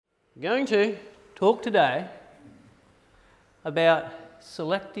We're going to talk today about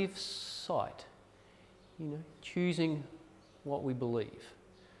selective sight, choosing what we believe.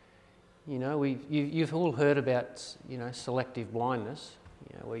 You've all heard about, selective blindness,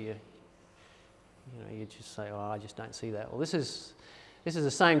 where you just say, I just don't see that. Well, this is the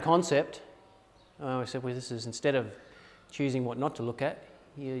same concept, except this is instead of choosing what not to look at,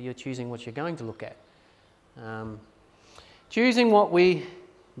 you're choosing what you're going to look at. Choosing what we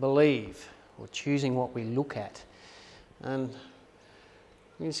believe, or choosing what we look at. And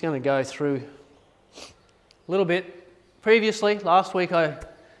I'm just going to go through a little bit. Previously, last week I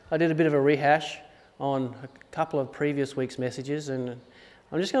did a bit of a rehash on a couple of previous week's messages, and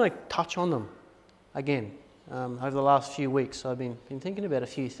I'm just going to touch on them again. Over the last few weeks I've been thinking about a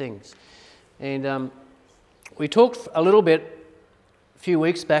few things. And we talked a little bit a few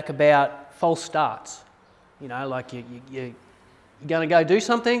weeks back about false starts. Like you're going to go do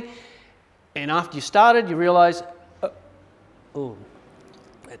something, and after you started you realise,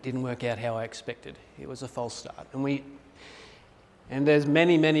 that didn't work out how I expected. It was a false start. And there's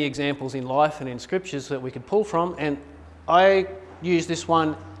many examples in life and in scriptures that we could pull from, and I use this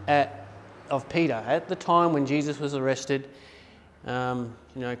one of Peter at the time when Jesus was arrested. I'm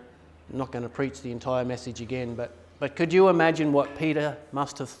not going to preach the entire message again, but could you imagine what Peter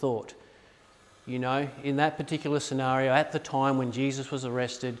must have thought? In that particular scenario, at the time when Jesus was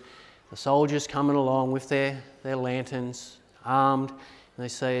arrested, the soldiers coming along with their lanterns, armed, and they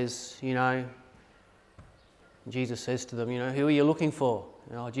says, Jesus says to them, who are you looking for?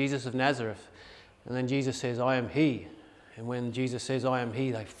 Jesus of Nazareth. And then Jesus says, I am he. And when Jesus says, I am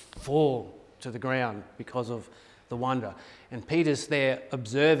he, they fall to the ground because of the wonder. And Peter's there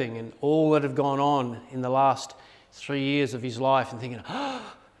observing and all that have gone on in the last 3 years of his life and thinking,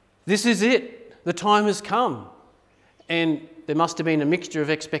 this is it. The time has come. And there must have been a mixture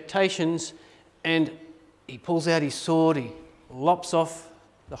of expectations, and he pulls out his sword, he lops off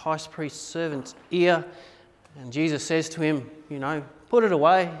the high priest's servant's ear, and Jesus says to him, put it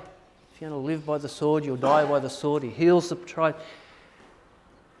away. If you're going to live by the sword, you'll die by the sword. He heals the tribe.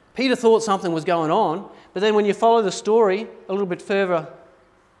 Peter thought something was going on, but then when you follow the story a little bit further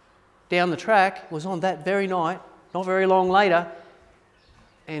down the track, it was on that very night, not very long later,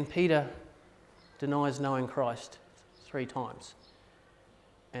 and Peter denies knowing Christ 3 times.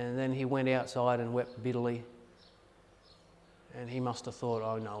 And then he went outside and wept bitterly. And he must have thought,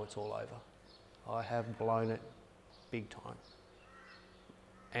 oh no, it's all over. I have blown it big time.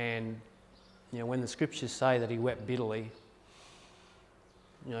 And, when the scriptures say that he wept bitterly,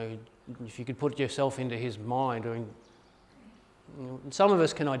 if you could put yourself into his mind, some of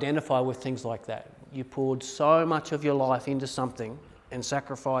us can identify with things like that. You poured so much of your life into something and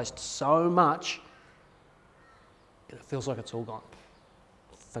sacrificed so much, and it feels like it's all gone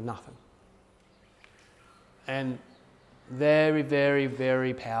for nothing. And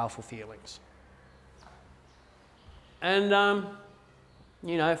very powerful feelings. And,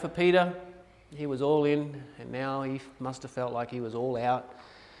 for Peter, he was all in, and now he must have felt like he was all out.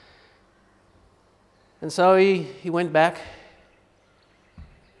 And so he went back,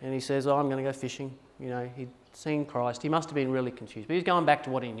 and he says, I'm going to go fishing. He'd seen Christ. He must have been really confused, but he's going back to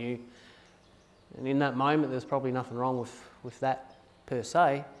what he knew. And in that moment, there's probably nothing wrong with that per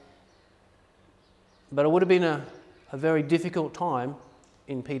se. But it would have been a very difficult time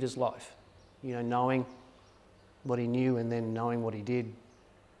in Peter's life, knowing what he knew and then knowing what he did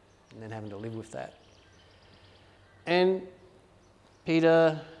and then having to live with that. And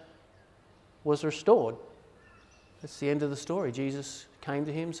Peter was restored. That's the end of the story. Jesus came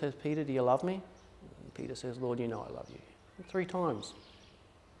to him, says, Peter, do you love me? And Peter says, Lord, you know I love you. And 3 times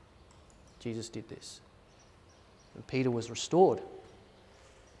Jesus did this. And Peter was restored.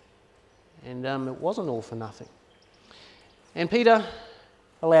 And it wasn't all for nothing. And Peter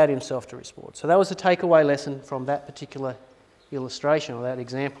allowed himself to be restored. So that was the takeaway lesson from that particular illustration or that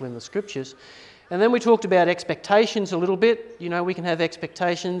example in the scriptures. And then we talked about expectations a little bit. We can have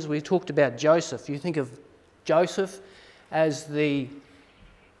expectations. We talked about Joseph. You think of Joseph as that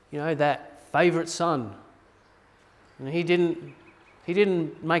favourite son. He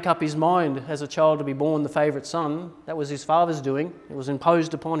didn't make up his mind as a child to be born the favourite son. That was his father's doing. It was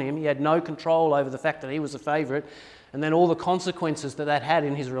imposed upon him. He had no control over the fact that he was the favourite. And then all the consequences that had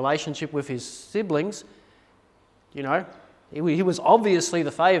in his relationship with his siblings. He was obviously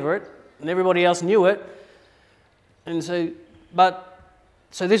the favourite, and everybody else knew it. And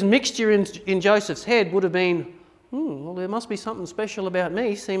so this mixture in Joseph's head would have been, well, there must be something special about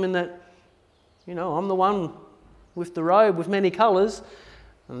me, seeming that, I'm the one with the robe with many colours,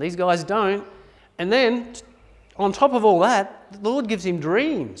 and these guys don't. And then, on top of all that, the Lord gives him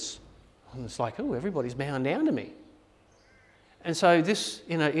dreams. And it's like, oh, everybody's bowing down to me. And so this,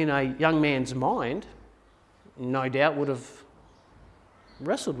 in a young man's mind, no doubt would have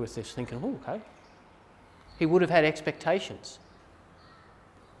wrestled with this, thinking, oh, okay. He would have had expectations.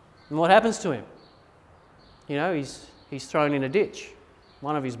 And what happens to him? He's thrown in a ditch.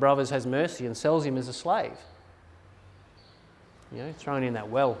 One of his brothers has mercy and sells him as a slave. Thrown in that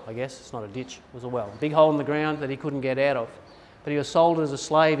well, I guess. It's not a ditch, it was a well. Big hole in the ground that he couldn't get out of. But he was sold as a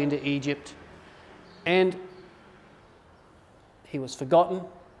slave into Egypt. And he was forgotten.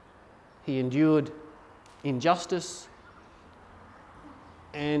 He endured injustice.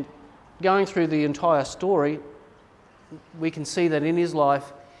 And going through the entire story, we can see that in his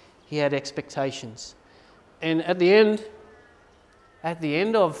life, he had expectations. And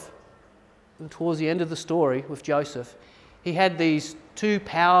towards the end of the story with Joseph, he had these two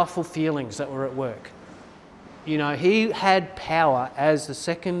powerful feelings that were at work. He had power as the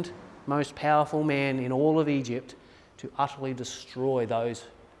second most powerful man in all of Egypt to utterly destroy those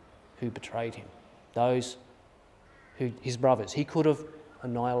who betrayed him, his brothers. He could have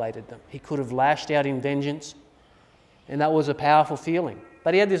annihilated them. He could have lashed out in vengeance, and that was a powerful feeling.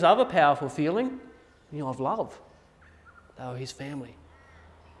 But he had this other powerful feeling, of love. They were his family.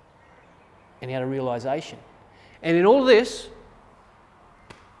 And he had a realisation. And in all this,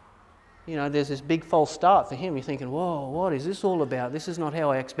 there's this big false start for him. You're thinking, whoa, what is this all about? This is not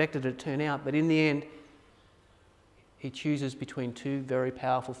how I expected it to turn out. But in the end, he chooses between two very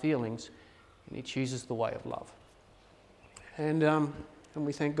powerful feelings, and he chooses the way of love. And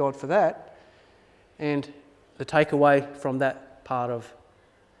we thank God for that. And the takeaway from that part of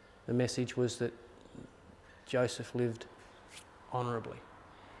the message was that Joseph lived honourably.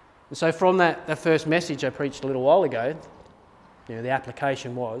 And so from that first message I preached a little while ago, the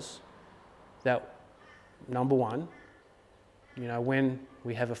application was that, number one, when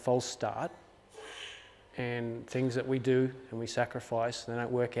we have a false start and things that we do and we sacrifice, they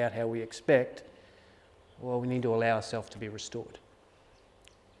don't work out how we expect, well, we need to allow ourselves to be restored.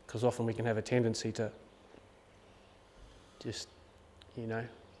 Because often we can have a tendency to just,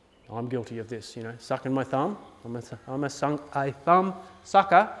 I'm guilty of this, sucking my thumb. I'm a thumb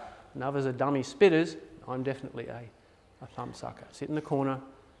sucker, and others are dummy spitters. I'm definitely a thumb sucker. Sit in the corner,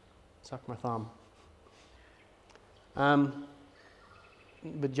 suck my thumb.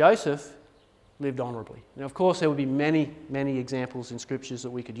 But Joseph lived honourably. Now, of course, there would be many, many examples in scriptures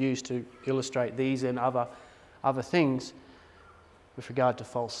that we could use to illustrate these and other things with regard to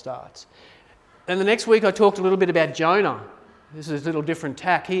false starts. And the next week I talked a little bit about Jonah. This is a little different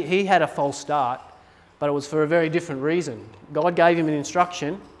tack. He had a false start, but it was for a very different reason. God gave him an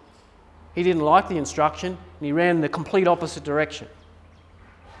instruction. He didn't like the instruction, and he ran in the complete opposite direction.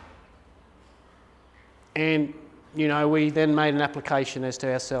 And, we then made an application as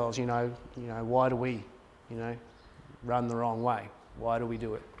to ourselves, why do we, run the wrong way? Why do we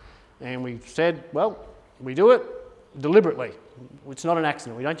do it? And we said, well, we do it deliberately. It's not an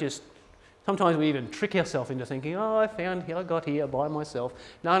accident. We don't just... Sometimes we even trick ourselves into thinking, I got here by myself.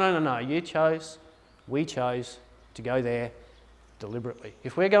 No. We chose to go there deliberately.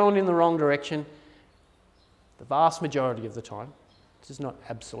 If we're going in the wrong direction, the vast majority of the time, this is not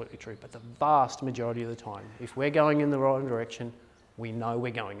absolutely true, but the vast majority of the time, if we're going in the wrong direction, we know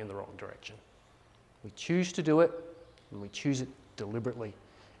we're going in the wrong direction. We choose to do it, and we choose it deliberately.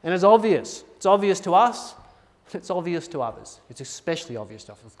 And it's obvious. It's obvious to us. It's obvious to others. It's especially obvious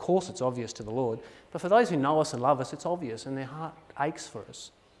to us. Of course it's obvious to the Lord, but for those who know us and love us, it's obvious, and their heart aches for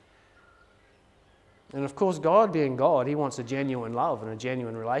us. And of course, God being God, he wants a genuine love and a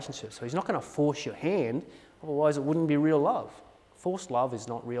genuine relationship, so he's not going to force your hand, otherwise it wouldn't be real love. Forced love is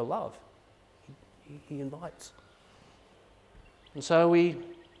not real love. He invites. And so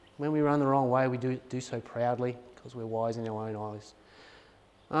when we run the wrong way, we do so proudly because we're wise in our own eyes.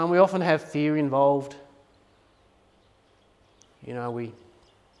 We often have fear involved.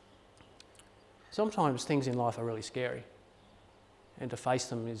 Sometimes things in life are really scary, and to face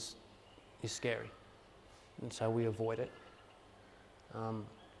them is scary, and so we avoid it.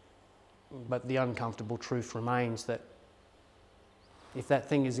 But the uncomfortable truth remains that if that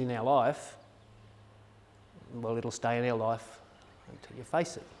thing is in our life, well, it'll stay in our life until you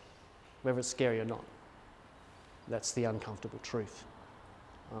face it, whether it's scary or not. That's the uncomfortable truth.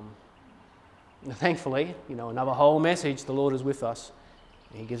 Thankfully, another whole message, the Lord is with us.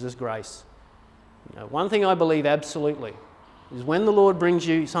 He gives us grace. One thing I believe absolutely is when the Lord brings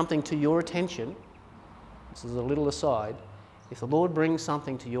you something to your attention, this is a little aside, if the Lord brings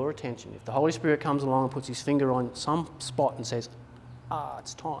something to your attention, if the Holy Spirit comes along and puts his finger on some spot and says,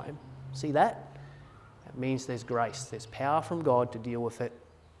 it's time, see that? That means there's grace, there's power from God to deal with it.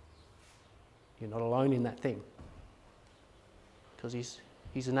 You're not alone in that thing, because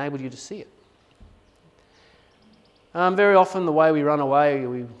He's enabled you to see it. Very often the way we run away,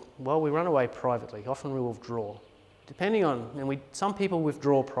 we run away privately. Often we withdraw. Depending on, some people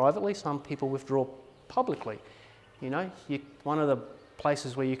withdraw privately, some people withdraw publicly. One of the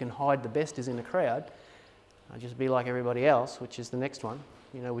places where you can hide the best is in a crowd. Just be like everybody else, which is the next one.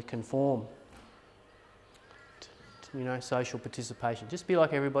 We conform to, social participation. Just be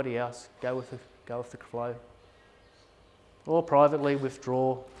like everybody else. Go with the flow. Or privately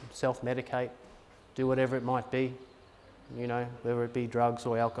withdraw, self-medicate, do whatever it might be. Whether it be drugs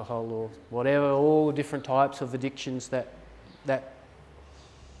or alcohol or whatever, all different types of addictions that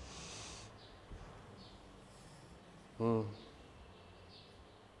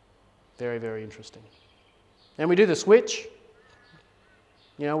very, very interesting. And we do the switch.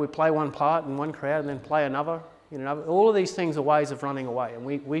 We play one part in one crowd and then play another in another. All of these things are ways of running away, and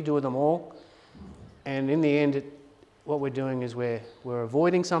we do them all. And in the end, what we're doing is we're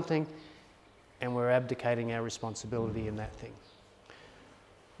avoiding something, and we're abdicating our responsibility in that thing.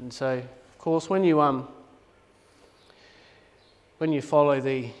 And so, of course, when you follow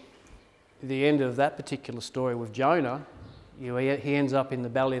the end of that particular story with Jonah, he ends up in the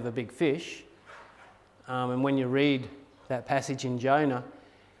belly of a big fish. And when you read that passage in Jonah,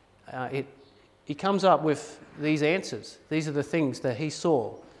 he comes up with these answers. These are the things that he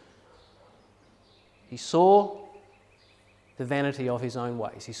saw. He saw the vanity of his own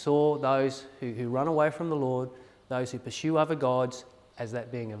ways. He saw those who run away from the Lord, those who pursue other gods, as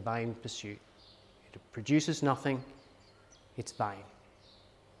that being a vain pursuit. It produces nothing, it's vain.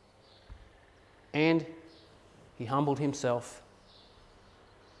 And he humbled himself,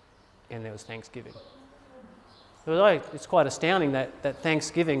 and there was thanksgiving. It's quite astounding that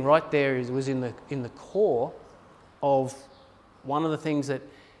thanksgiving right there was in the core of one of the things that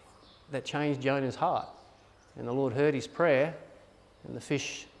changed Jonah's heart. And the Lord heard his prayer, and the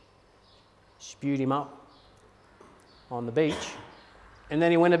fish spewed him up on the beach. And then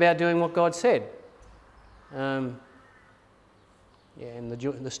he went about doing what God said. And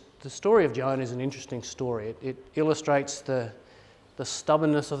the story of Jonah is an interesting story. It illustrates the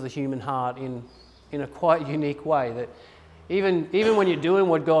stubbornness of the human heart in a quite unique way, that even when you're doing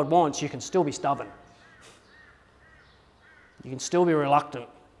what God wants, you can still be stubborn. You can still be reluctant.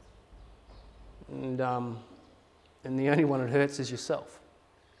 And the only one it hurts is yourself,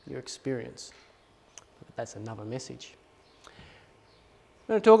 your experience. But that's another message. I'm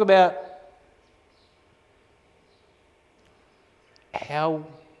going to talk about how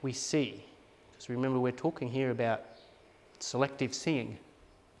we see. Because remember, we're talking here about selective seeing.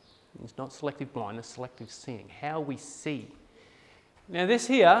 It's not selective blindness, selective seeing. How we see. Now this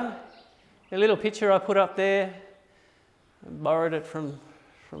here, a little picture I put up there, I borrowed it from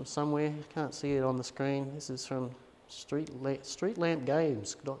somewhere. You can't see it on the screen. This is from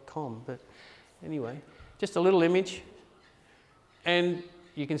streetlampgames.com. But anyway, just a little image. And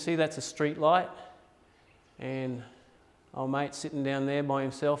you can see that's a street light. And old mate sitting down there by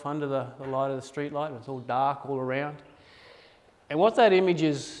himself under the light of the street light. It's all dark all around. And what that image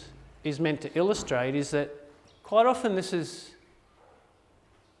is meant to illustrate is that quite often this is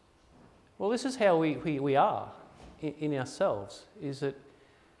how we are in ourselves, is that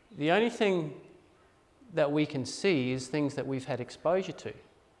the only thing that we can see is things that we've had exposure to.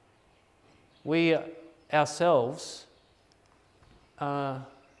 We ourselves, we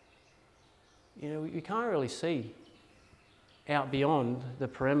can't really see out beyond the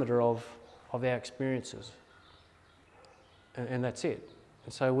perimeter of our experiences. And that's it.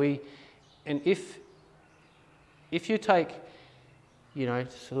 And so if you take,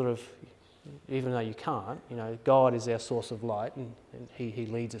 sort of, even though you can't, God is our source of light, and He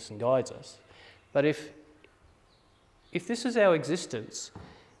leads us and guides us. But if this is our existence,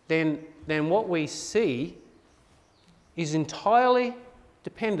 then what we see is entirely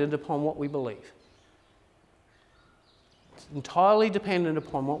dependent upon what we believe. It's entirely dependent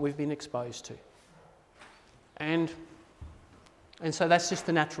upon what we've been exposed to. And so that's just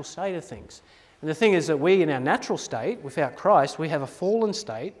the natural state of things. And the thing is that we, in our natural state, without Christ, we have a fallen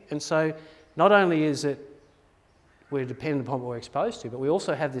state. And so not only is it we're dependent upon what we're exposed to, but we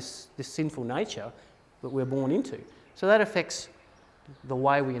also have this sinful nature that we're born into. So that affects the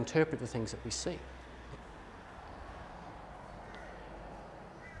way we interpret the things that we see.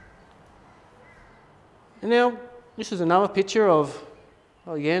 And now, this is another picture of,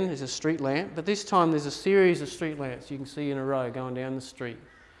 again, there's a street lamp, but this time there's a series of street lamps you can see in a row going down the street.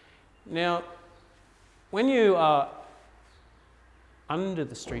 Now, when you are under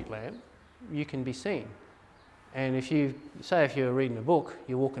the street lamp, you can be seen. And if you're reading a book,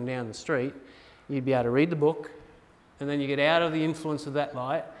 you're walking down the street, you'd be able to read the book, and then you get out of the influence of that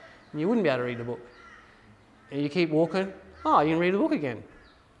light, and you wouldn't be able to read the book. And you keep walking, you can read the book again.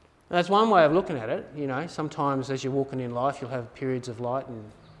 And that's one way of looking at it. You know, sometimes as you're walking in life, you'll have periods of light and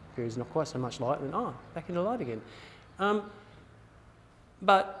periods not quite so much light, and back into light again.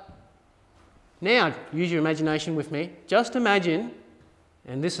 But now, use your imagination with me. Just imagine,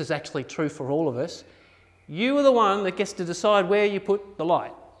 and this is actually true for all of us, you are the one that gets to decide where you put the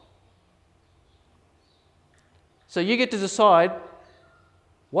light. So you get to decide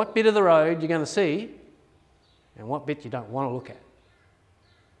what bit of the road you're going to see and what bit you don't want to look at.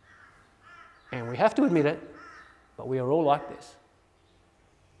 And we have to admit it, but we are all like this.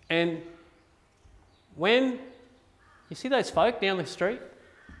 And when you see those folk down the street,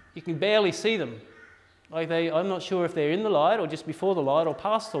 you can barely see them. I'm not sure if they're in the light or just before the light or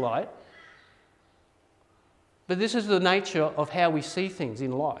past the light. But this is the nature of how we see things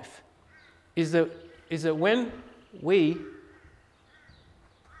in life. Is that when we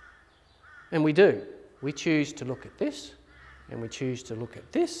choose to look at this, and we choose to look at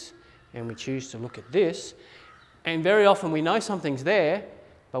this, and we choose to look at this, and very often we know something's there,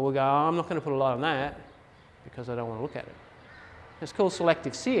 but we'll go, I'm not going to put a light on that because I don't want to look at it. It's called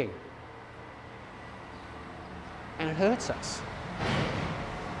selective seeing. And it hurts us.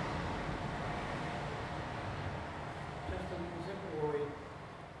 Justin, is that why it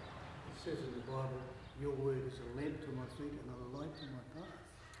says in the Bible, your word is a lamp to my feet and a light to my path?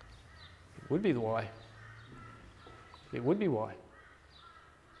 It would be the why. It would be why.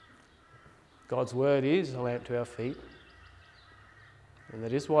 God's word is a lamp to our feet. And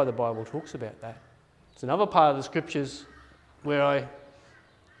that is why the Bible talks about that. It's another part of the scriptures where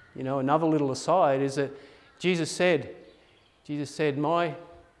another little aside is that Jesus said, my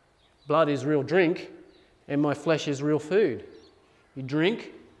blood is real drink and my flesh is real food. You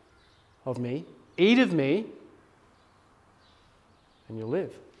drink of me, eat of me, and you'll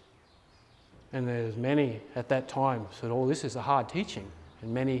live. And there's many at that time said, this is a hard teaching,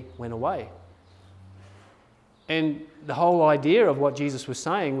 and many went away. And the whole idea of what Jesus was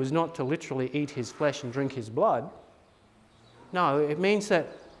saying was not to literally eat his flesh and drink his blood. No, it means that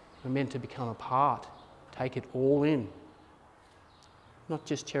we're meant to become a part, take it all in, not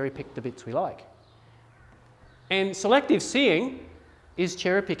just cherry pick the bits we like. And selective seeing is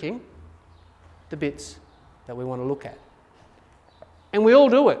cherry picking the bits that we want to look at. And we all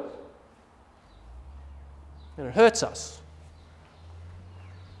do it. And it hurts us.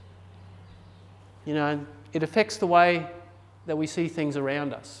 It affects the way that we see things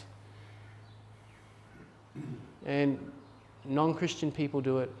around us. And non-Christian people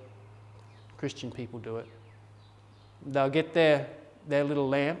do it. Christian people do it. They'll get their little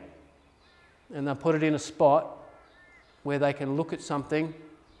lamp and they'll put it in a spot where they can look at something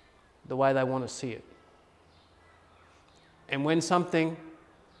the way they want to see it. And when something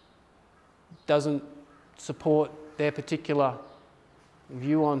doesn't support their particular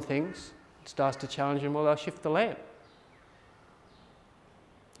view on things, it starts to challenge them, they'll shift the lamp.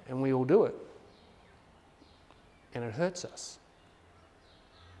 And we all do it. And it hurts us.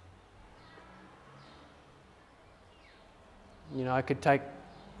 I could take...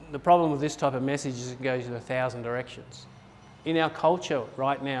 The problem with this type of message is it goes in 1,000 directions. In our culture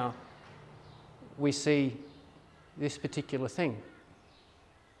right now, we see this particular thing.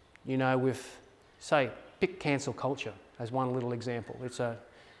 With, say, pick cancel culture as one little example.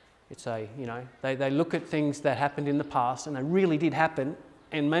 They look at things that happened in the past and they really did happen,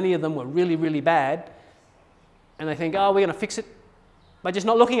 and many of them were really, really bad, and they think, we're going to fix it by just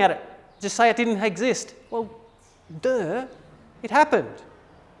not looking at it. Just say it didn't exist. Well, duh, it happened.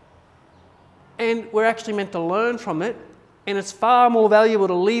 And we're actually meant to learn from it, and it's far more valuable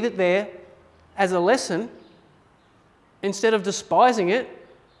to leave it there as a lesson instead of despising it.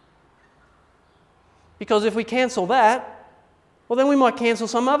 Because if we cancel that, then we might cancel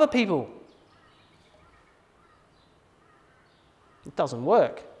some other people. It doesn't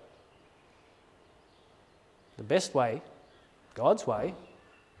work. The best way, God's way,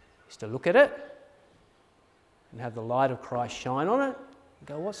 is to look at it and have the light of Christ shine on it and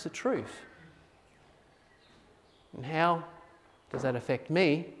go, what's the truth? And how does that affect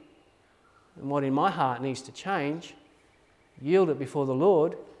me? And what in my heart needs to change? Yield it before the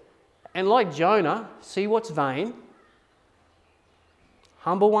Lord. And like Jonah, see what's vain,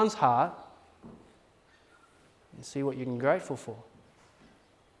 humble one's heart, and see what you can be grateful for.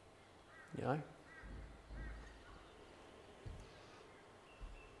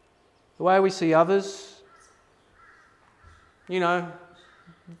 The way we see others,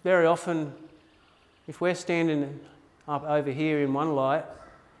 very often, if we're standing up over here in one light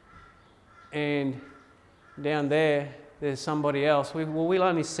and down there's somebody else. We'll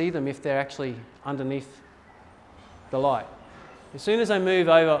only see them if they're actually underneath the light. As soon as they move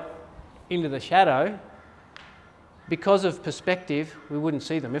over into the shadow, because of perspective, we wouldn't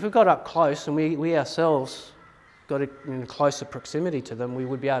see them. If we got up close and we ourselves got in closer proximity to them, we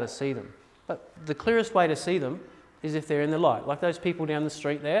would be able to see them. But the clearest way to see them is if they're in the light. Like those people down the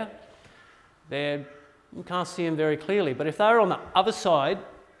street there, you can't see them very clearly. But if they were on the other side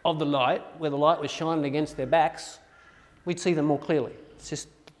of the light, where the light was shining against their backs, we'd see them more clearly. It's just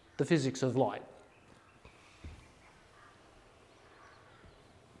the physics of light.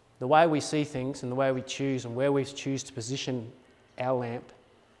 The way we see things and the way we choose and where we choose to position our lamp,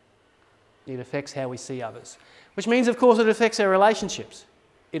 it affects how we see others. Which means, of course, it affects our relationships.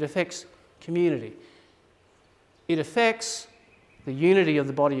 It affects community. It affects the unity of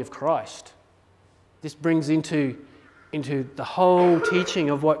the body of Christ. This brings into the whole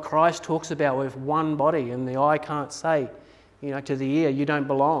teaching of what Christ talks about with one body, and the eye can't say, to the ear, you don't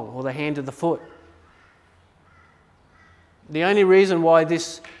belong, or the hand to the foot. The only reason why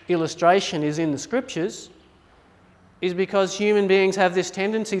this illustration is in the scriptures is because human beings have this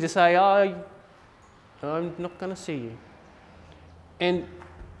tendency to say, I'm not going to see you. And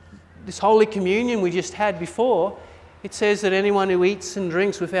this Holy Communion we just had before, it says that anyone who eats and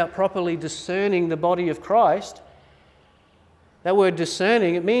drinks without properly discerning the body of Christ, that word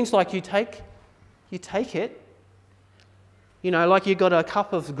discerning, it means like you take it, like you got a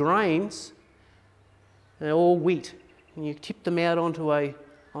cup of grains, they're all wheat, and you tip them out onto a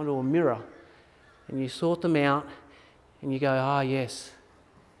mirror, and you sort them out, and you go, yes,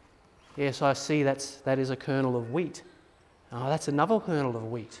 I see that is a kernel of wheat. Oh, that's another kernel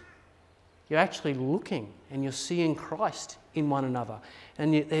of wheat. You're actually looking, and you're seeing Christ in one another,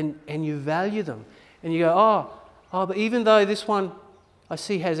 and you value them, and you go, but even though this one I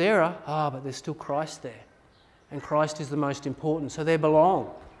see has error, but there's still Christ there, and Christ is the most important, so they belong.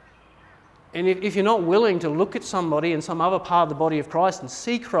 And if you're not willing to look at somebody in some other part of the body of Christ and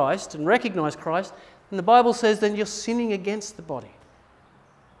see Christ and recognise Christ, then the Bible says then you're sinning against the body.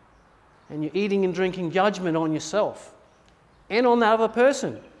 And you're eating and drinking judgment on yourself and on the other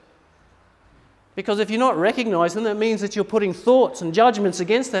person. Because if you're not recognising, that means that you're putting thoughts and judgments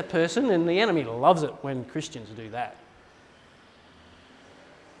against that person, and the enemy loves it when Christians do that.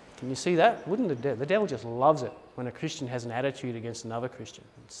 Can you see that? Wouldn't the devil just loves it when a Christian has an attitude against another Christian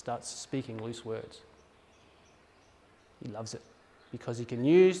and starts speaking loose words? He loves it because he can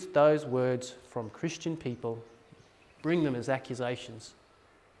use those words from Christian people, bring them as accusations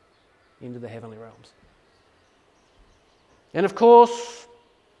into the heavenly realms. And of course,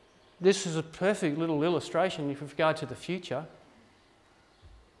 this is a perfect little illustration with regard to the future.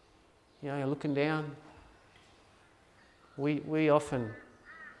 You're looking down. We often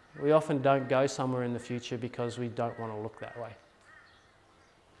don't go somewhere in the future because we don't want to look that way.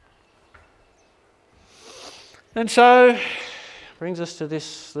 And so, brings us to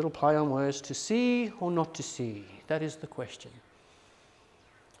this little play on words, to see or not to see. That is the question.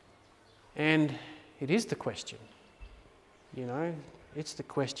 And it is the question. It's the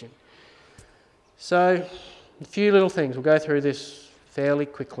question. So, a few little things. We'll go through this fairly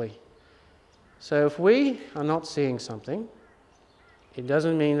quickly. So if we are not seeing something, it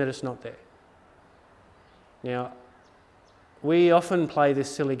doesn't mean that it's not there. Now, we often play this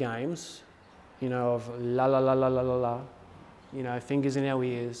silly games, of la la la la la la la, fingers in our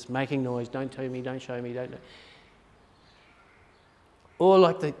ears, making noise, don't tell me, don't show me, don't. Or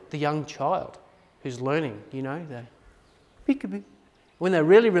like the young child who's learning, the peekaboo. When they're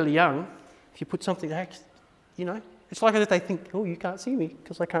really, really young, if you put something, it's like that they think, oh, you can't see me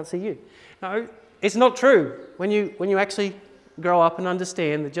because I can't see you. No, it's not true. When you actually grow up and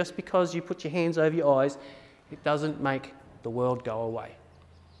understand that just because you put your hands over your eyes, it doesn't make the world go away.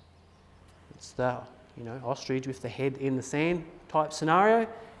 It's the, ostrich with the head in the sand type scenario.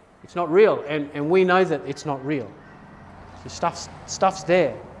 It's not real, and we know that it's not real. The stuff's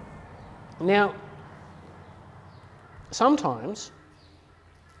there. Now, sometimes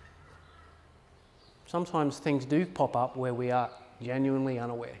things do pop up where we are genuinely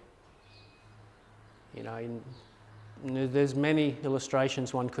unaware. There's many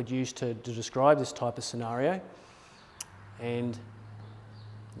illustrations one could use to describe this type of scenario. And,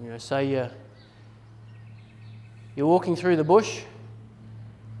 say you're walking through the bush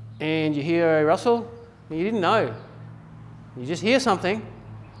and you hear a rustle, and you didn't know. You just hear something,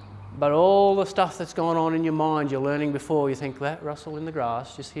 but all the stuff that's gone on in your mind you're learning before, you think, that rustle in the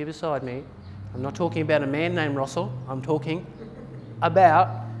grass just here beside me. I'm not talking about a man named Russell. I'm talking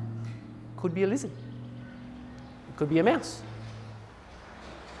about, could be a lizard. It could be a mouse.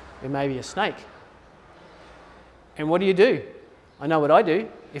 It may be a snake. And what do? I know what I do.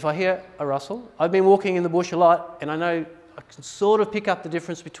 If I hear a rustle, I've been walking in the bush a lot, and I know I can sort of pick up the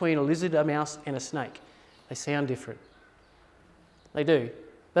difference between a lizard, a mouse, and a snake. They sound different. They do.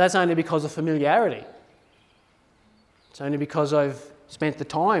 But that's only because of familiarity. It's only because I've spent the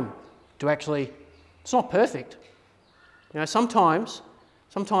time to actually... It's not perfect. Sometimes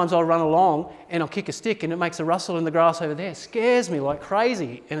I'll run along and I'll kick a stick and it makes a rustle in the grass over there. It scares me like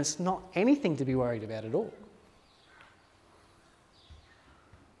crazy, and it's not anything to be worried about at all.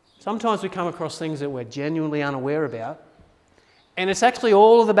 Sometimes we come across things that we're genuinely unaware about, and it's actually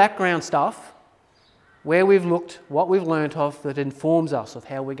all of the background stuff, where we've looked, what we've learnt of, that informs us of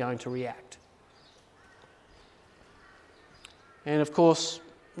how we're going to react. And of course,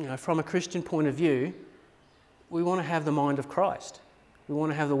 from a Christian point of view, we want to have the mind of Christ. We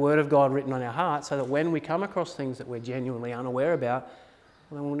want to have the Word of God written on our heart so that when we come across things that we're genuinely unaware about,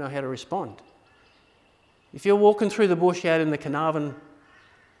 then we'll know how to respond. If you're walking through the bush out in the Carnarvon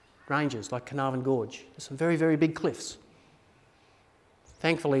Ranges, like Carnarvon Gorge, there's some very, very big cliffs.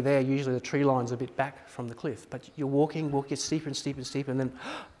 Thankfully there, usually the tree line's a bit back from the cliff, but you're walking, gets steeper and steeper and steeper, and then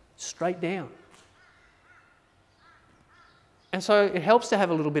straight down. And so it helps to have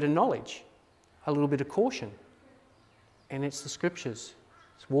a little bit of knowledge, a little bit of caution. And it's the scriptures.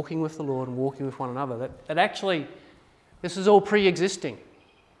 It's walking with the Lord and walking with one another. That actually, this is all pre-existing.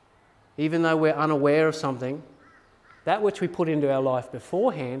 Even though we're unaware of something, that which we put into our life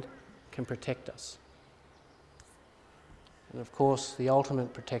beforehand can protect us. And of course, the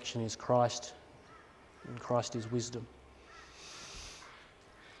ultimate protection is Christ, and Christ is wisdom.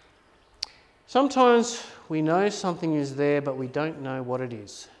 Sometimes we know something is there, but we don't know what it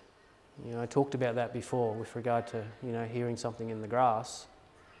is. I talked about that before with regard to, hearing something in the grass.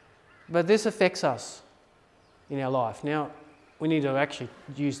 But this affects us in our life. Now, we need to actually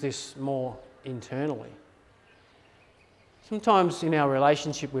use this more internally. Sometimes in our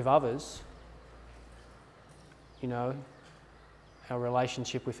relationship with others, our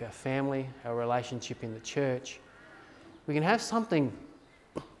relationship with our family, our relationship in the church, we can have something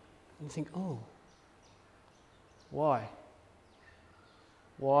and think, oh, why?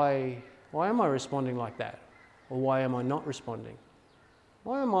 Why am I responding like that? Or why am I not responding?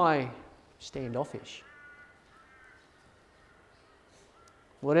 Why am I standoffish?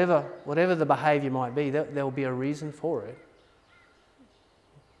 Whatever the behaviour might be, there will be a reason for it.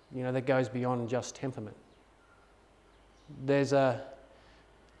 That goes beyond just temperament. There's a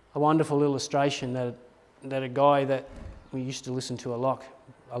wonderful illustration that a guy that we used to listen to a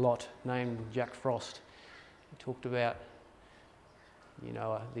lot named Jack Frost. He talked about,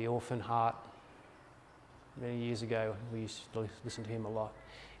 the orphan heart. Many years ago, we used to listen to him a lot.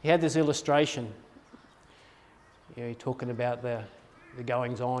 He had this illustration, talking about the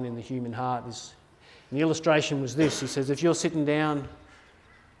goings-on in the human heart. And the illustration was this. He says, if you're sitting down,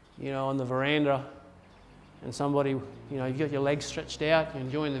 on the veranda, and somebody, you've got your legs stretched out, you're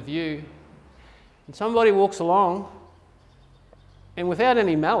enjoying the view, and somebody walks along, and without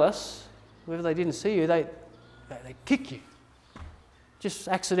any malice, whether they didn't see you, they kick you. Just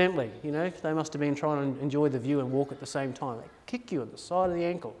accidentally, they must have been trying to enjoy the view and walk at the same time. They kick you on the side of the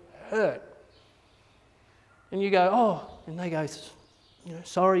ankle, hurt. And you go, oh, and they go,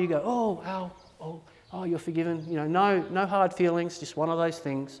 sorry. You go, oh, ow, oh, you're forgiven. No hard feelings, just one of those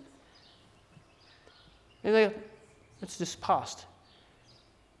things. And it's just past.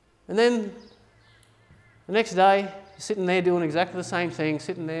 And then the next day, you're sitting there doing exactly the same thing,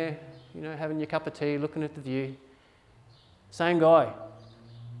 sitting there, having your cup of tea, looking at the view. Same guy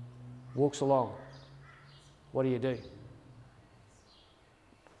walks along. What do?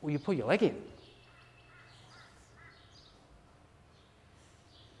 Well, you pull your leg in.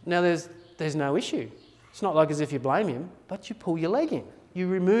 Now, there's no issue. It's not like as if you blame him, but you pull your leg in. You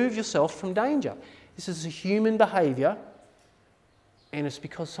remove yourself from danger. This is a human behaviour, and it's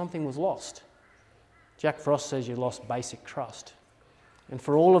because something was lost. Jack Frost says you lost basic trust. And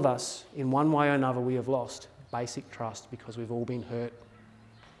for all of us, in one way or another, we have lost basic trust because we've all been hurt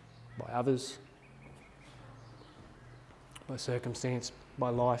by others, by circumstance, by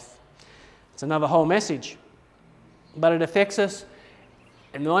life. It's another whole message, but it affects us.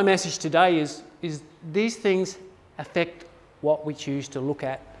 And my message today is these things affect what we choose to look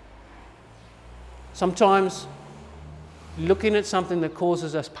at. Sometimes looking at something that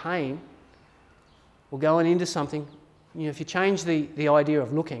causes us pain or going into something, if you change the idea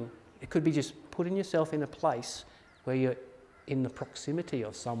of looking, it could be just putting yourself in a place where you're in the proximity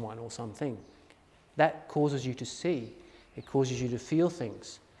of someone or something. That causes you to see. It causes you to feel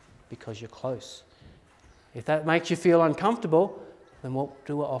things because you're close. If that makes you feel uncomfortable, then what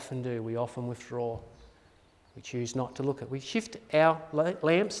do we often do? We often withdraw. We choose not to look at it. We shift our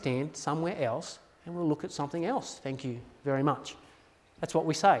lampstand somewhere else and we'll look at something else. Thank you very much. That's what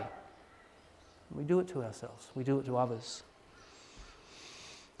we say. We do it to ourselves. We do it to others.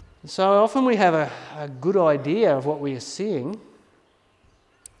 So often we have a good idea of what we are seeing,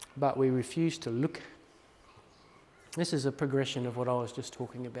 but we refuse to look. This is a progression of what I was just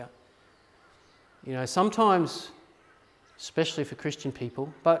talking about. Sometimes, especially for Christian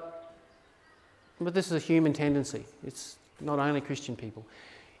people, but this is a human tendency. It's not only Christian people.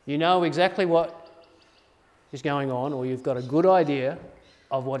 You know exactly what is going on, or you've got a good idea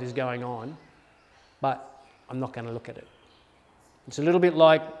of what is going on, but I'm not going to look at it. It's a little bit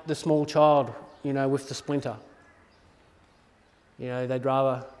like the small child, with the splinter. They'd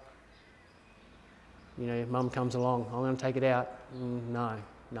rather, mum comes along, I'm going to take it out. No,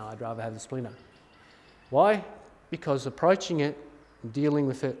 I'd rather have the splinter. Why? Because approaching it, dealing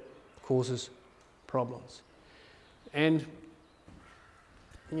with it, causes problems. And,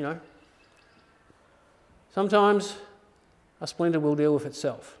 sometimes a splinter will deal with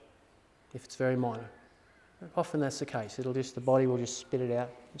itself if it's very minor. Often that's the case. The body will just spit it out.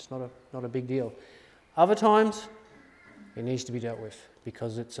 It's not a big deal. Other times, it needs to be dealt with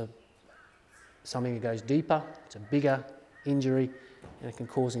because it's something that goes deeper, it's a bigger injury, and it can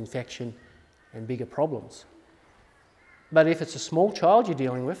cause infection and bigger problems. But if it's a small child you're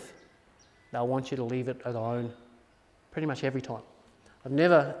dealing with, they'll want you to leave it alone pretty much every time.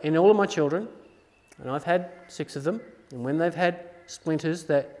 In all of my children, and I've had 6 of them, and when they've had splinters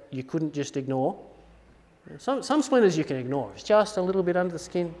that you couldn't just ignore, some splinters you can ignore. It's just a little bit under the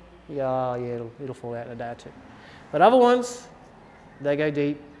skin. It'll fall out in a day or two. But other ones, they go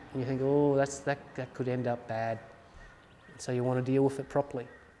deep, and you think, that could end up bad. So you want to deal with it properly.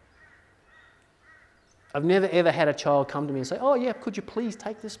 I've never ever had a child come to me and say, could you please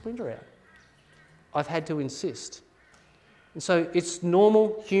take this splinter out? I've had to insist. And so it's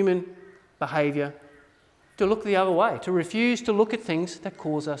normal human behaviour to look the other way, to refuse to look at things that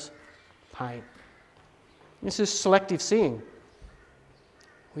cause us pain. This is selective seeing.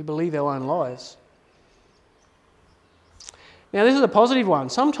 We believe our own lies. Now, this is a positive one.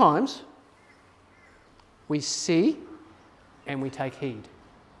 Sometimes we see and we take heed.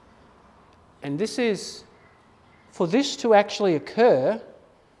 And for this to actually occur,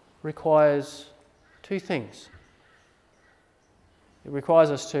 requires 2 things. It requires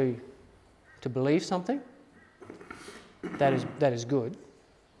us to believe something that is good,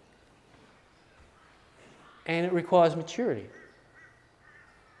 and it requires maturity.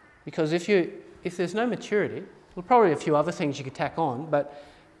 Because if there's no maturity, well, probably a few other things you could tack on, but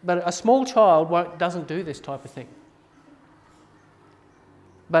a small child doesn't do this type of thing.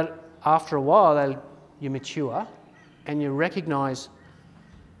 But after a while, you mature and you recognise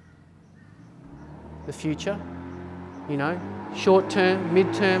the future, short-term,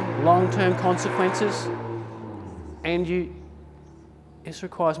 mid-term, long-term consequences, and this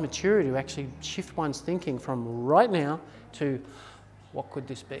requires maturity to actually shift one's thinking from right now to what could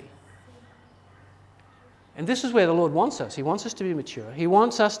this be? And this is where the Lord wants us. He wants us to be mature. He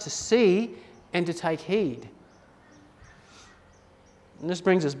wants us to see and to take heed. And this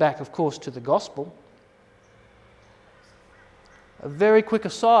brings us back, of course, to the gospel. A very quick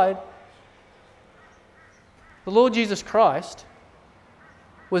aside, the Lord Jesus Christ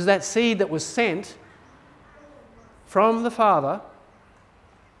was that seed that was sent from the Father,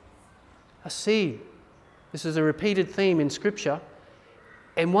 a seed. This is a repeated theme in Scripture.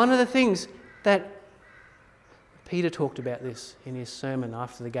 And one of the things that Peter talked about this in his sermon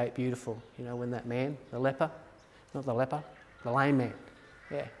after the Gate Beautiful, when that man, the lame man.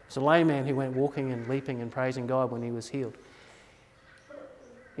 Yeah, it's a lame man who went walking and leaping and praising God when he was healed.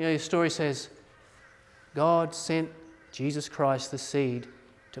 His story says, God sent Jesus Christ, the seed,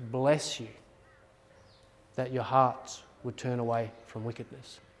 to bless you, that your hearts would turn away from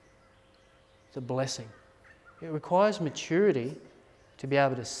wickedness. It's a blessing. It requires maturity to be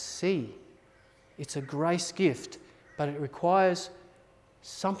able to see. It's a grace gift, but it requires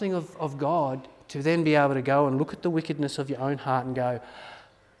something of God to then be able to go and look at the wickedness of your own heart and go,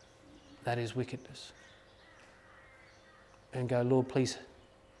 that is wickedness. And go, Lord, please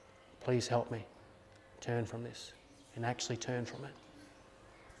help me turn from this and actually turn from it.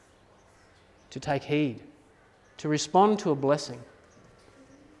 To take heed, to respond to a blessing.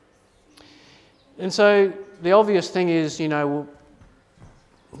 And so the obvious thing is, in all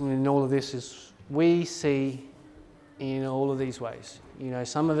of this is we see in all of these ways.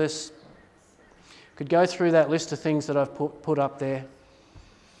 Some of us could go through that list of things that I've put up there.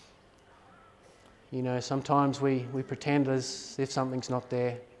 Sometimes we pretend as if something's not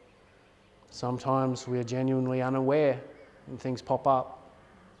there. Sometimes we are genuinely unaware and things pop up.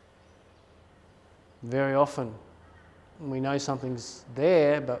 Very often we know something's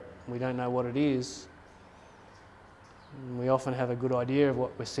there, but we don't know what it is. And we often have a good idea of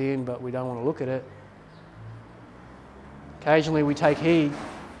what we're seeing, but we don't want to look at it. Occasionally we take heed.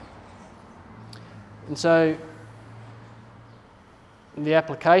 And so the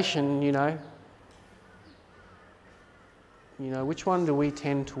application, which one do we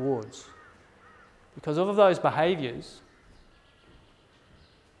tend towards? Because of those behaviours,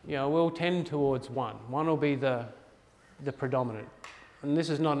 we'll tend towards one. One will be the predominant. And this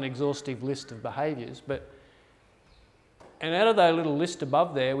is not an exhaustive list of behaviours, and out of that little list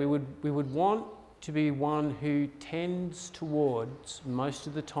above there, we would want to be one who tends towards, most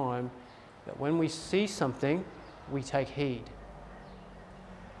of the time, that when we see something, we take heed.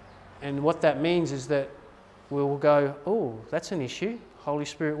 And what that means is that we'll go, oh, that's an issue. Holy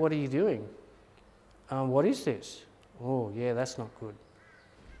Spirit, what are you doing? What is this? Oh, yeah, that's not good.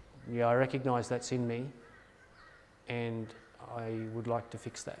 Yeah, I recognise that's in me, and I would like to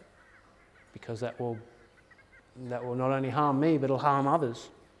fix that, because that will not only harm me, but it'll harm others.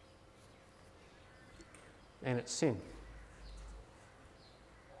 And it's sin.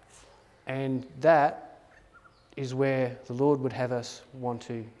 And that is where the Lord would have us want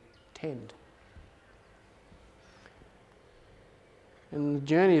to tend. And the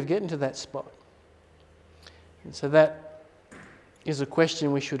journey of getting to that spot. And so that is a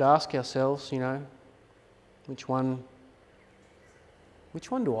question we should ask ourselves, which one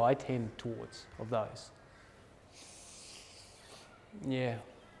do I tend towards of those? Yeah,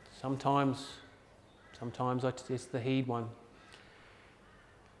 sometimes it's the heed one.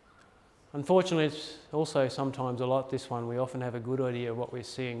 Unfortunately, it's also sometimes a lot this one. We often have a good idea of what we're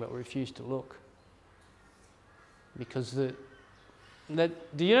seeing, but we refuse to look. Because do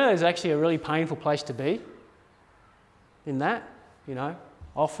you know there's actually a really painful place to be in that?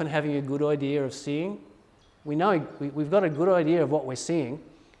 Often having a good idea of seeing. We know we've got a good idea of what we're seeing,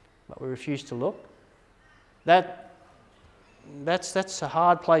 but we refuse to look. That's a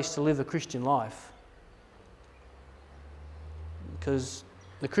hard place to live the Christian life. Because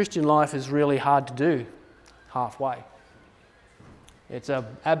the Christian life is really hard to do halfway. It's an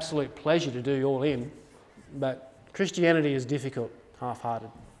absolute pleasure to do all in, but Christianity is difficult half-hearted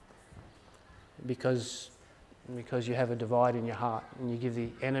because you have a divide in your heart and you give the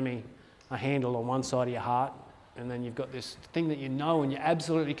enemy a handle on one side of your heart, and then you've got this thing that and you're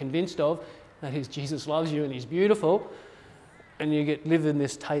absolutely convinced of, that is Jesus loves you and he's beautiful, and you live in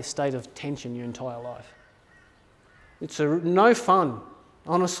this state of tension your entire life. It's no fun.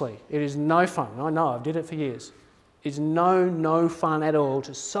 Honestly, it is no fun. I know, I've did it for years. It's no fun at all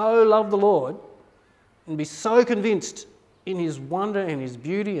to so love the Lord and be so convinced in his wonder and his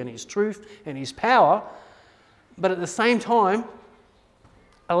beauty and his truth and his power, but at the same time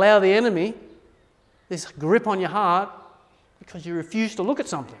allow the enemy this grip on your heart because you refuse to look at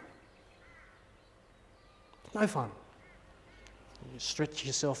something. It's no fun. You stretch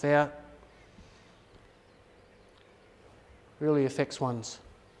yourself out. Really affects one's.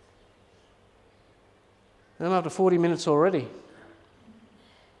 And I'm up to 40 minutes already.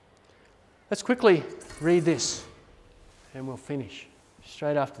 Let's quickly read this and we'll finish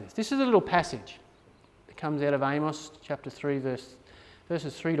straight after this. This is a little passage that comes out of Amos chapter 3 verses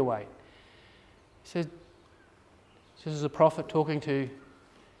 3 to 8. It says, this is a prophet talking to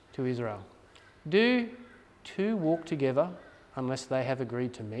Israel. Do two walk together unless they have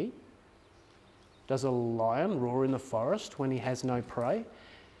agreed to meet? Does a lion roar in the forest when he has no prey?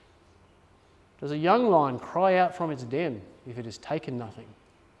 Does a young lion cry out from its den if it has taken nothing?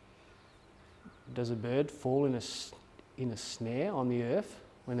 Does a bird fall in a snare on the earth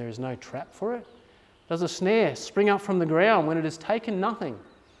when there is no trap for it? Does a snare spring up from the ground when it has taken nothing?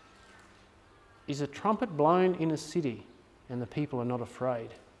 Is a trumpet blown in a city and the people are not afraid?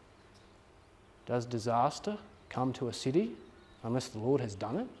 Does disaster come to a city unless the Lord has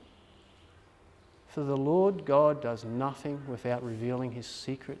done it? For the Lord God does nothing without revealing his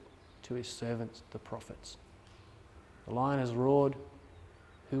secret to his servants, the prophets. The lion has roared,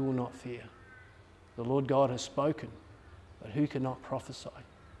 who will not fear? The Lord God has spoken, but who cannot prophesy?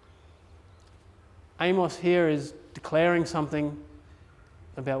 Amos here is declaring something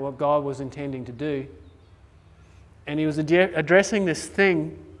about what God was intending to do. And he was addressing this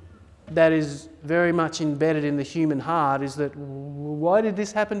thing that is very much embedded in the human heart, is that, why did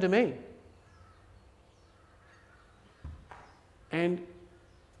this happen to me? And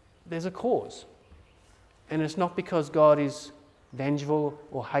there's a cause. And it's not because God is vengeful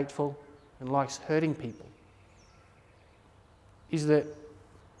or hateful and likes hurting people is that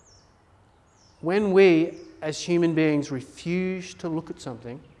when we as human beings refuse to look at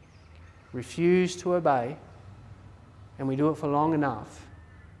something, refuse to obey, and we do it for long enough,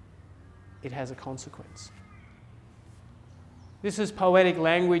 it has a consequence. This is poetic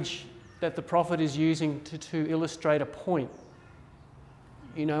language that the prophet is using to illustrate a point.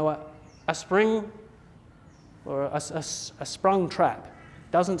 You know, a spring or a sprung trap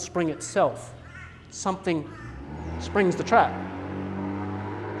doesn't spring itself. Something springs the trap.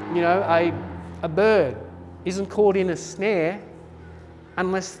 You know, a bird isn't caught in a snare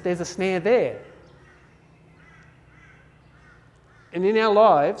unless there's a snare there. And in our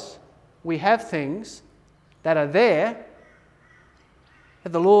lives, we have things that are there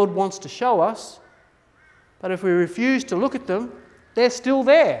that the Lord wants to show us, but if we refuse to look at them, they're still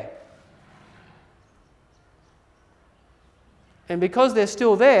there. And because they're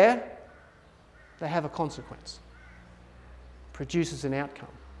still there, they have a consequence. Produces an outcome.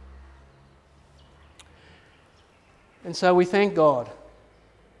 And so we thank God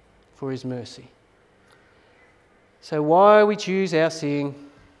for His mercy. So why we choose our seeing?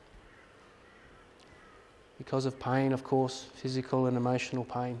 Because of pain, of course, physical and emotional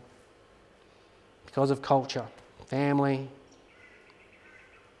pain. Because of culture, family,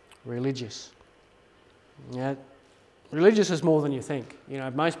 religious. Yeah, religious is more than you think. You know,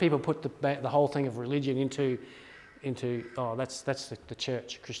 most people put the whole thing of religion into that's the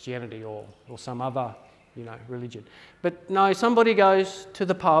church, Christianity, or some other, you know, religion. But no, somebody goes to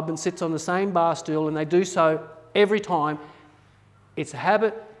the pub and sits on the same bar stool, and they do so every time. It's a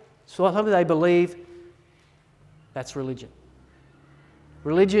habit, so something they believe. That's religion.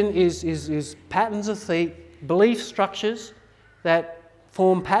 Religion is patterns of belief structures that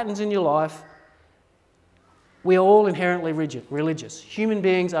form patterns in your life. We are all inherently religious. Human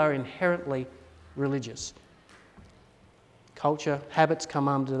beings are inherently religious. Culture, habits come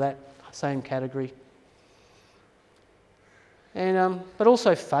under that same category. And but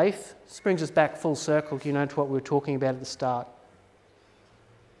also faith. This brings us back full circle, you know, to what we were talking about at the start.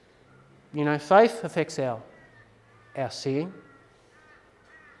 You know, faith affects our seeing.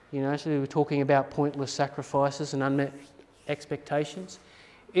 You know, so we were talking about pointless sacrifices and unmet expectations.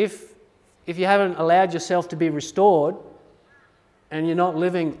 If you haven't allowed yourself to be restored and you're not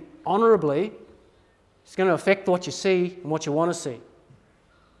living honourably, it's going to affect what you see and what you want to see.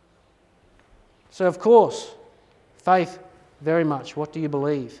 So, of course, faith, very much. What do you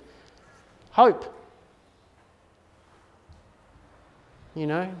believe? Hope. You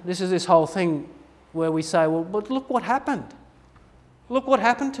know, this is this whole thing where we say, well, but look what happened. Look what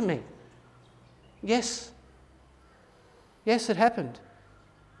happened to me. Yes, it happened.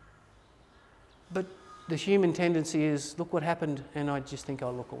 But the human tendency is, look what happened, and I just think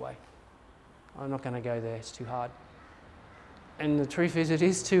I'll look away. I'm not going to go there, it's too hard. And the truth is, it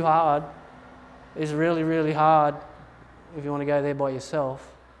is too hard. It's really, really hard if you want to go there by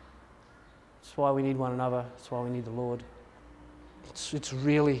yourself. That's why we need one another. That's why we need the Lord. It's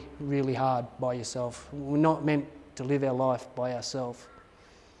really, really hard by yourself. We're not meant to live our life by ourselves.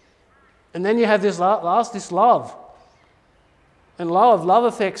 And then you have this love. And love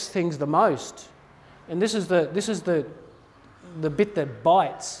affects things the most. And this is the bit that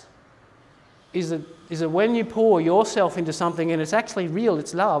bites. Is that when you pour yourself into something and it's actually real,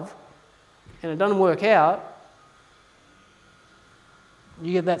 it's love, and it doesn't work out,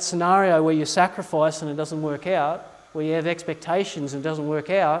 you get that scenario where you sacrifice and it doesn't work out, where you have expectations and it doesn't work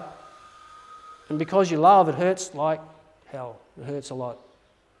out, and because you love, it hurts like hell. It hurts a lot.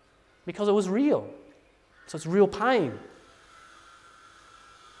 Because it was real. So it's real pain.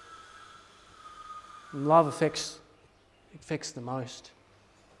 And love affects the most.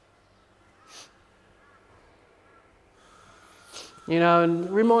 You know, and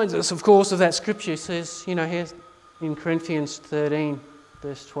reminds us, of course, of that scripture. It says, you know, here in Corinthians 13,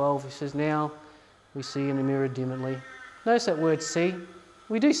 verse 12, it says, now we see in a mirror dimly. Notice that word see.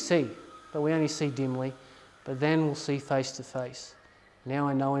 We do see, but we only see dimly. But then we'll see face to face. Now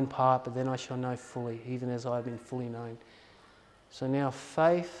I know in part, but then I shall know fully, even as I have been fully known. So now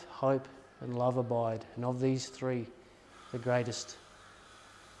faith, hope, and love abide. And of these three, the greatest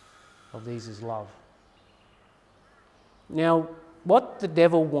of these is love. Now, what the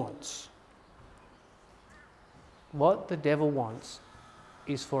devil wants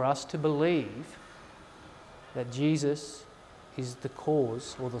is for us to believe that Jesus is the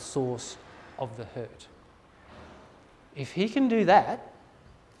cause or the source of the hurt. If he can do that,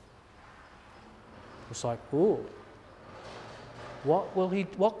 it's like, ooh, what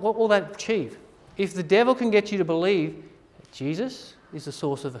will that achieve? If the devil can get you to believe that Jesus is the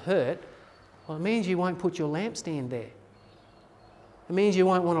source of the hurt, Well, it means you won't put your lampstand there. It means you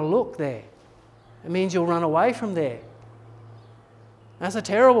won't want to look there. It means you'll run away from there. That's a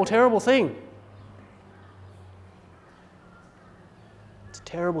terrible, terrible thing. It's a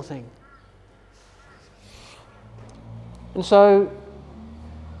terrible thing. And so,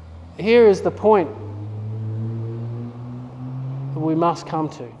 here is the point that we must come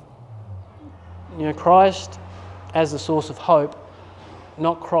to. You know, Christ as the source of hope,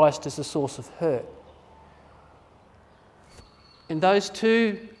 not Christ as the source of hurt. And those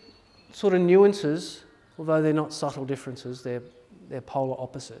two sort of nuances, although they're not subtle differences, they're polar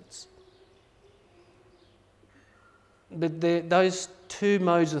opposites. But those two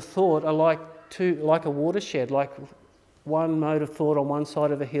modes of thought are like a watershed, like one mode of thought on one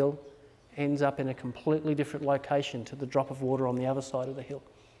side of a hill ends up in a completely different location to the drop of water on the other side of the hill.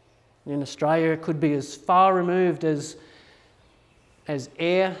 In Australia, it could be as far removed as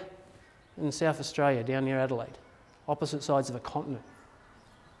Ayr in South Australia, down near Adelaide, opposite sides of a continent.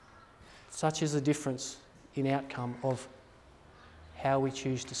 Such is the difference in outcome of how we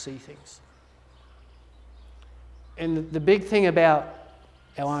choose to see things. And the big thing about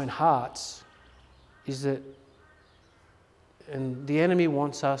our own hearts is that, and the enemy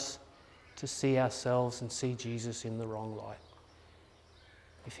wants us to see ourselves and see Jesus in the wrong light.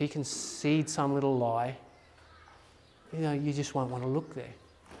 If he can seed some little lie, you just won't want to look there.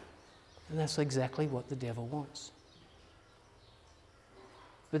 And that's exactly what the devil wants.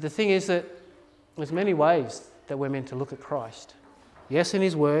 But the thing is that there's many ways that we're meant to look at Christ. Yes, in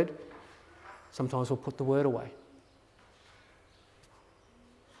his word. Sometimes we'll put the word away.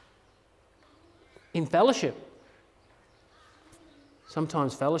 In fellowship.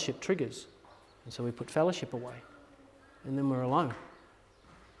 Sometimes fellowship triggers. And so we put fellowship away. And then we're alone.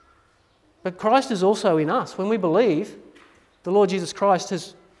 But Christ is also in us. When we believe, the Lord Jesus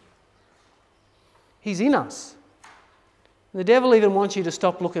Christ he's in us. And the devil even wants you to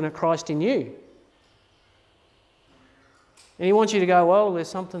stop looking at Christ in you. And he wants you to go, well, there's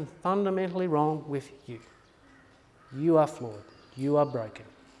something fundamentally wrong with you. You are flawed. You are broken.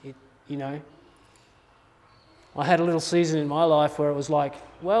 I had a little season in my life where it was like,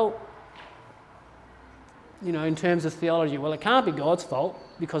 well, in terms of theology, well, it can't be God's fault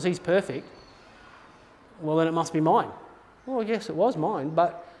because he's perfect. Well, then it must be mine. Well, yes, it was mine,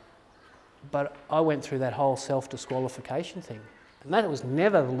 but I went through that whole self-disqualification thing. And that was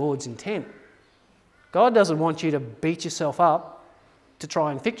never the Lord's intent. God doesn't want you to beat yourself up to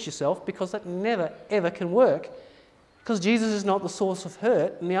try and fix yourself, because that never, ever can work. Because Jesus is not the source of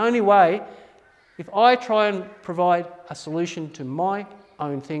hurt. And the only way, if I try and provide a solution to my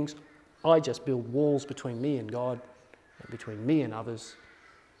own things, I just build walls between me and God, and between me and others.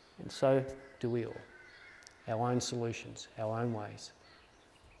 And so do we all. Our own solutions, our own ways.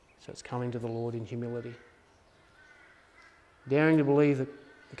 So it's coming to the Lord in humility. Daring to believe that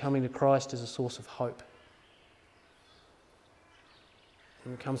coming to Christ is a source of hope.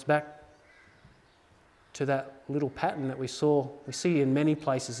 And it comes back to that little pattern that we see in many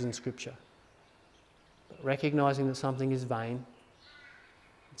places in Scripture. Recognising that something is vain,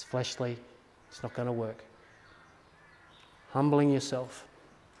 it's fleshly, it's not going to work. Humbling yourself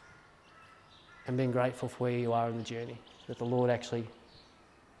and being grateful for where you are in the journey, that the Lord actually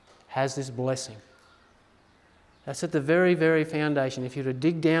has this blessing. That's at the very, very foundation. If you were to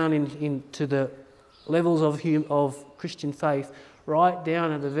dig down into the levels of Christian faith, right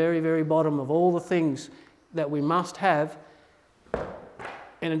down at the very, very bottom of all the things that we must have,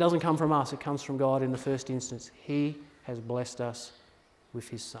 and it doesn't come from us, it comes from God in the first instance. He has blessed us with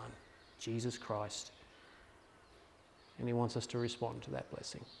his Son, Jesus Christ. And he wants us to respond to that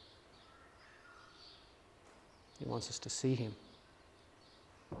blessing. He wants us to see him.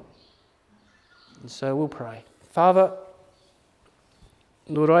 And so we'll pray. Father,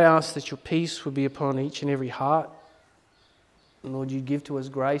 Lord, I ask that your peace would be upon each and every heart. And Lord, you'd give to us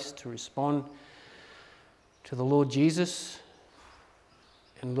grace to respond to the Lord Jesus.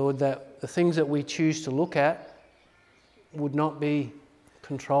 And Lord, that the things that we choose to look at would not be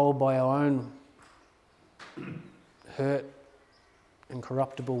controlled by our own hurt and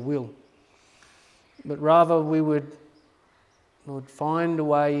corruptible will. But rather we would, Lord, find a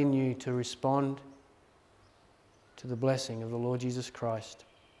way in you to respond to the blessing of the Lord Jesus Christ.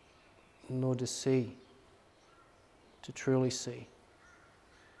 And Lord, to see, to truly see.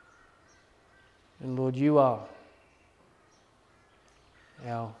 And Lord, you are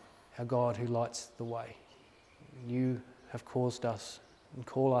our God who lights the way. You have caused us and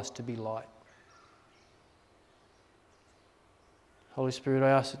call us to be light. Holy Spirit, I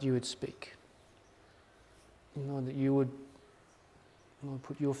ask that you would speak. Lord, that you would Lord,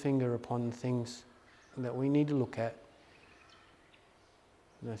 put your finger upon the things that we need to look at.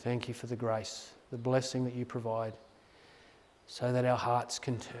 And I thank you for the grace, the blessing that you provide, so that our hearts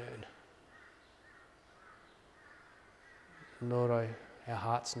can turn. Lord, our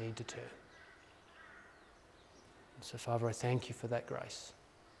hearts need to turn. So, Father, I thank you for that grace.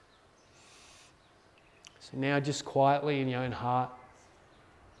 So now, just quietly in your own heart,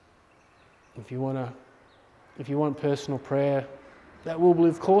 if you want personal prayer, that will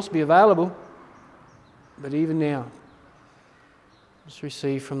of course be available. But even now, just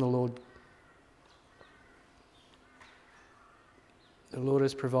receive from the Lord. The Lord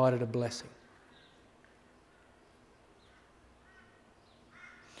has provided a blessing.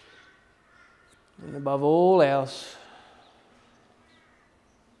 And above all else,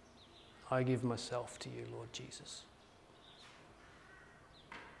 I give myself to you, Lord Jesus.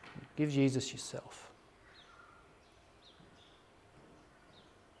 Give Jesus yourself.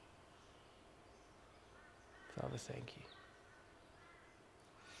 Father, thank you.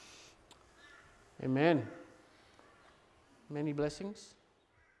 Amen. Many blessings.